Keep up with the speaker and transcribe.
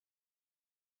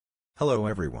Hello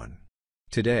everyone.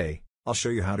 Today, I'll show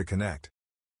you how to connect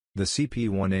the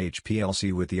CP1H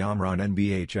PLC with the OMRON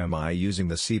NB HMI using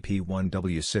the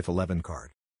CP1W-CIF11 card.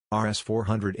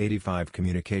 RS485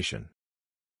 communication.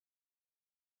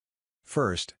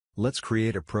 First, let's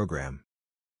create a program.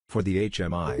 For the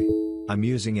HMI, I'm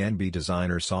using NB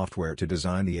Designer software to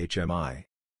design the HMI.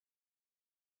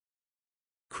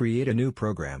 Create a new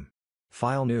program.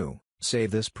 File New,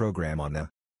 save this program on the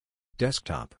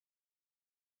desktop.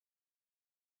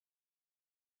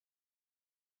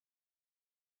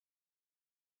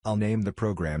 I'll name the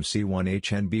program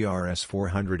C1HNB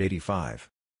RS485.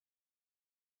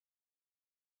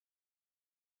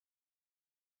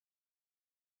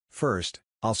 First,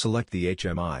 I'll select the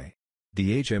HMI.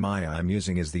 The HMI I'm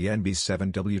using is the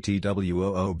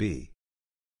NB7W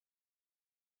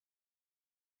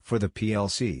For the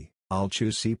PLC, I'll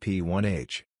choose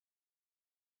CP1H.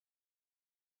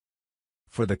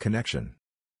 For the connection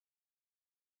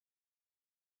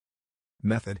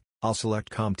method, I'll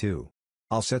select COM2.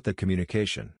 I'll set the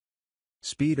communication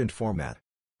speed and format.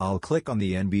 I'll click on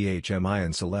the NB HMI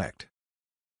and select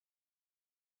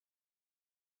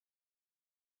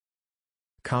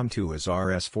COM2 is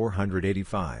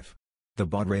RS485. The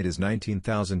baud rate is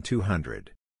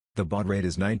 19,200. The baud rate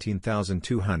is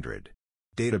 19,200.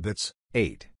 Data bits,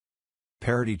 8.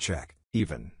 Parity check,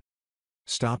 even.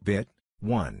 Stop bit,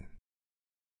 1.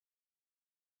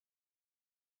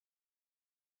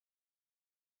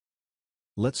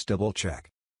 Let's double check.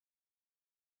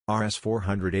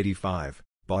 RS485,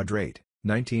 baud rate,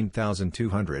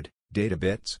 19,200, data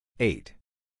bits, 8.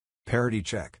 Parity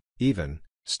check, even,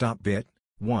 stop bit,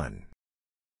 1.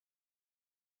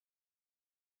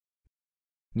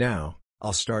 Now,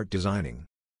 I'll start designing.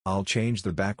 I'll change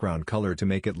the background color to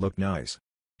make it look nice.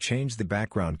 Change the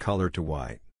background color to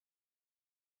white.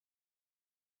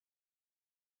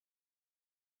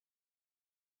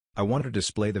 I want to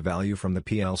display the value from the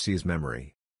PLC's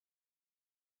memory.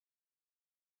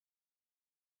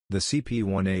 The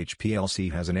CP1H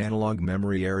PLC has an analog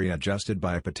memory area adjusted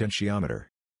by a potentiometer.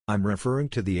 I'm referring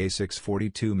to the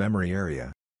A642 memory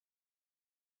area.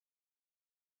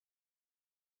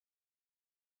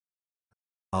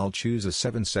 I'll choose a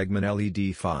 7-segment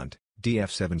LED font,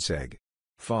 DF7seg.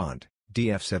 Font,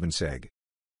 DF7seg.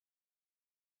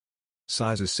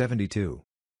 Size is 72.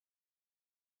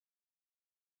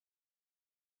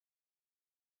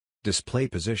 Display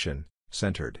position,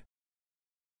 centered.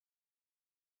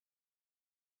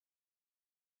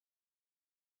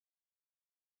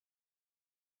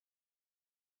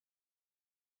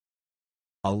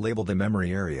 I'll label the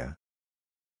memory area.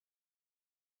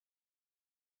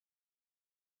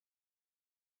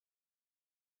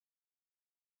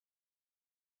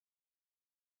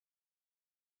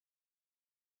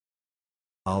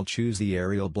 I'll choose the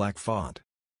Arial black font.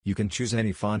 You can choose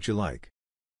any font you like.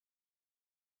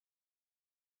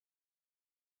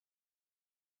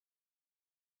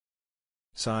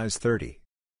 Size 30.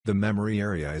 The memory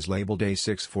area is labeled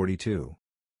A642.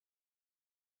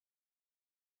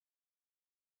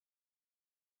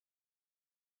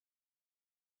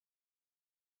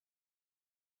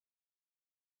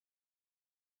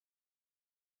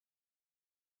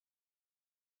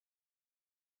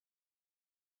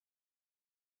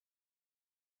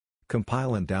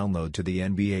 Compile and download to the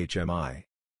NB HMI.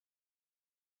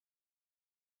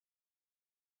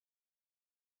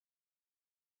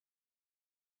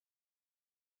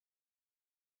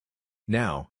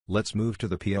 Now, let's move to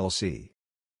the PLC.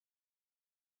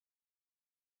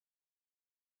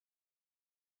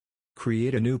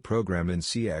 Create a new program in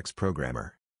CX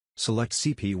Programmer. Select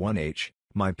CP1H,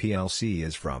 my PLC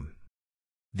is from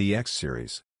the X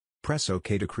series. Press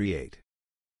OK to create.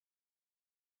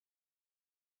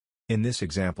 In this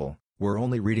example, we're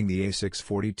only reading the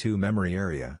A642 memory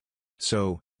area.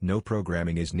 So, no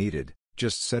programming is needed,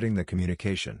 just setting the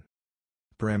communication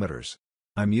parameters.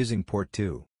 I'm using port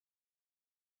 2.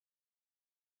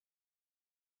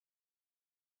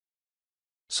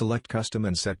 Select Custom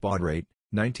and set baud rate,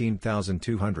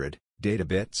 19,200, data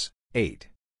bits, 8.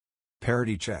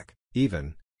 Parity check,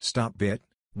 even, stop bit,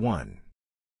 1.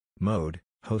 Mode,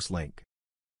 host link.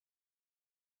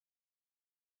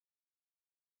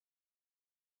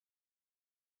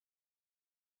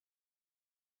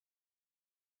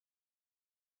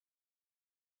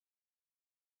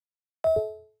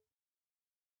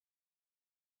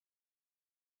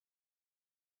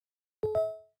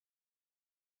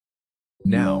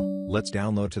 Now, let's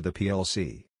download to the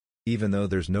PLC. Even though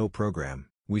there's no program,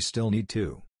 we still need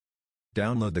to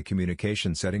download the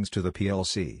communication settings to the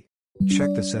PLC.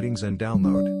 Check the settings and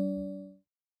download.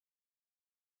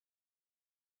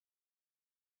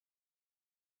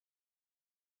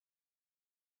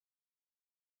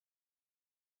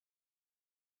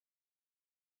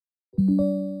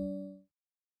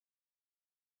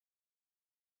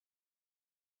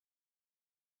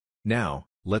 Now,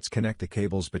 let's connect the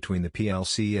cables between the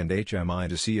PLC and HMI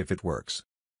to see if it works.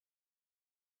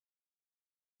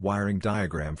 Wiring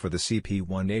diagram for the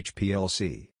CP1H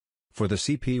PLC. For the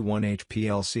CP1H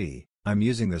PLC, I'm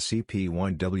using the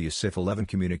CP1W-CIF11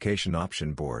 communication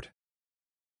option board.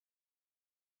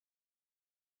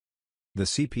 The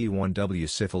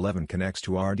CP1W-CIF11 connects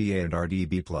to RDA and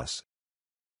RDB+.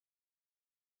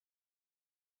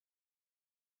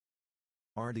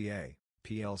 RDA,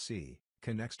 PLC,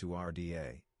 connects to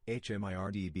RDA, HMI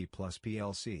RDB plus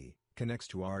PLC, connects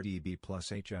to RDB plus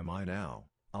HMI. Now,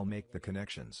 I'll make the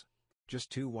connections. Just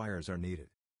 2 wires are needed.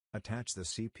 Attach the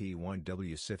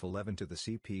CP1W-CIF11 to the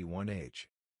CP1H.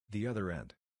 The other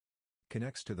end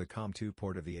connects to the COM2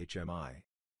 port of the HMI.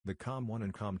 The COM1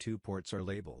 and COM2 ports are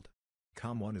labeled.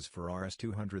 COM1 is for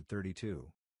RS232.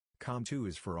 COM2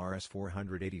 is for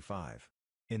RS485.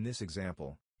 In this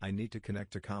example, I need to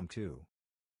connect to COM2.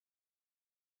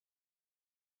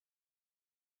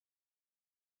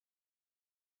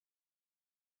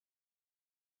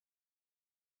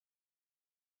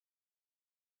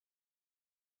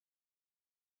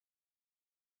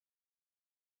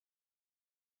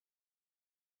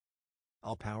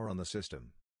 I'll power on the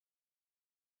system.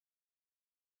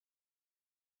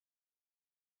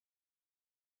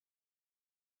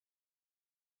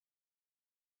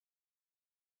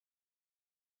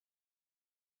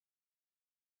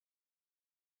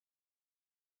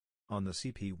 On the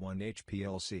CP1H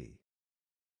PLC,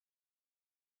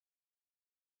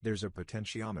 there's a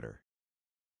potentiometer.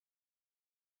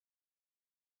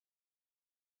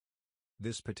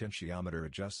 This potentiometer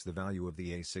adjusts the value of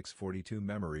the A642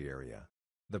 memory area.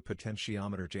 The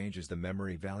potentiometer changes the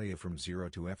memory value from 0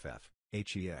 to FF,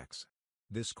 HEX.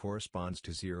 This corresponds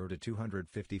to 0 to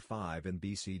 255 in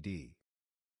BCD.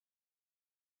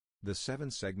 The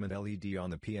 7-segment LED on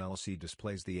the PLC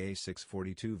displays the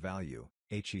A642 value,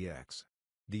 HEX.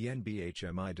 The NB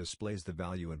HMI displays the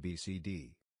value in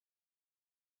BCD.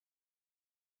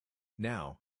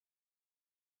 Now,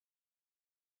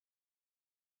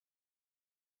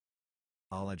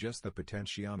 I'll adjust the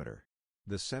potentiometer.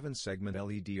 The 7-segment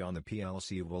LED on the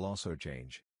PLC will also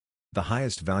change. The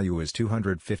highest value is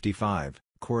 255,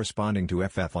 corresponding to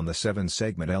FF on the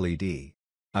 7-segment LED.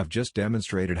 I've just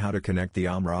demonstrated how to connect the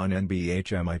OMRON NB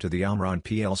HMI to the OMRON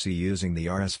PLC using the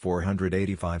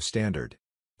RS485 standard.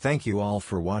 Thank you all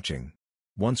for watching.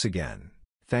 Once again,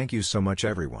 thank you so much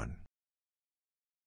everyone.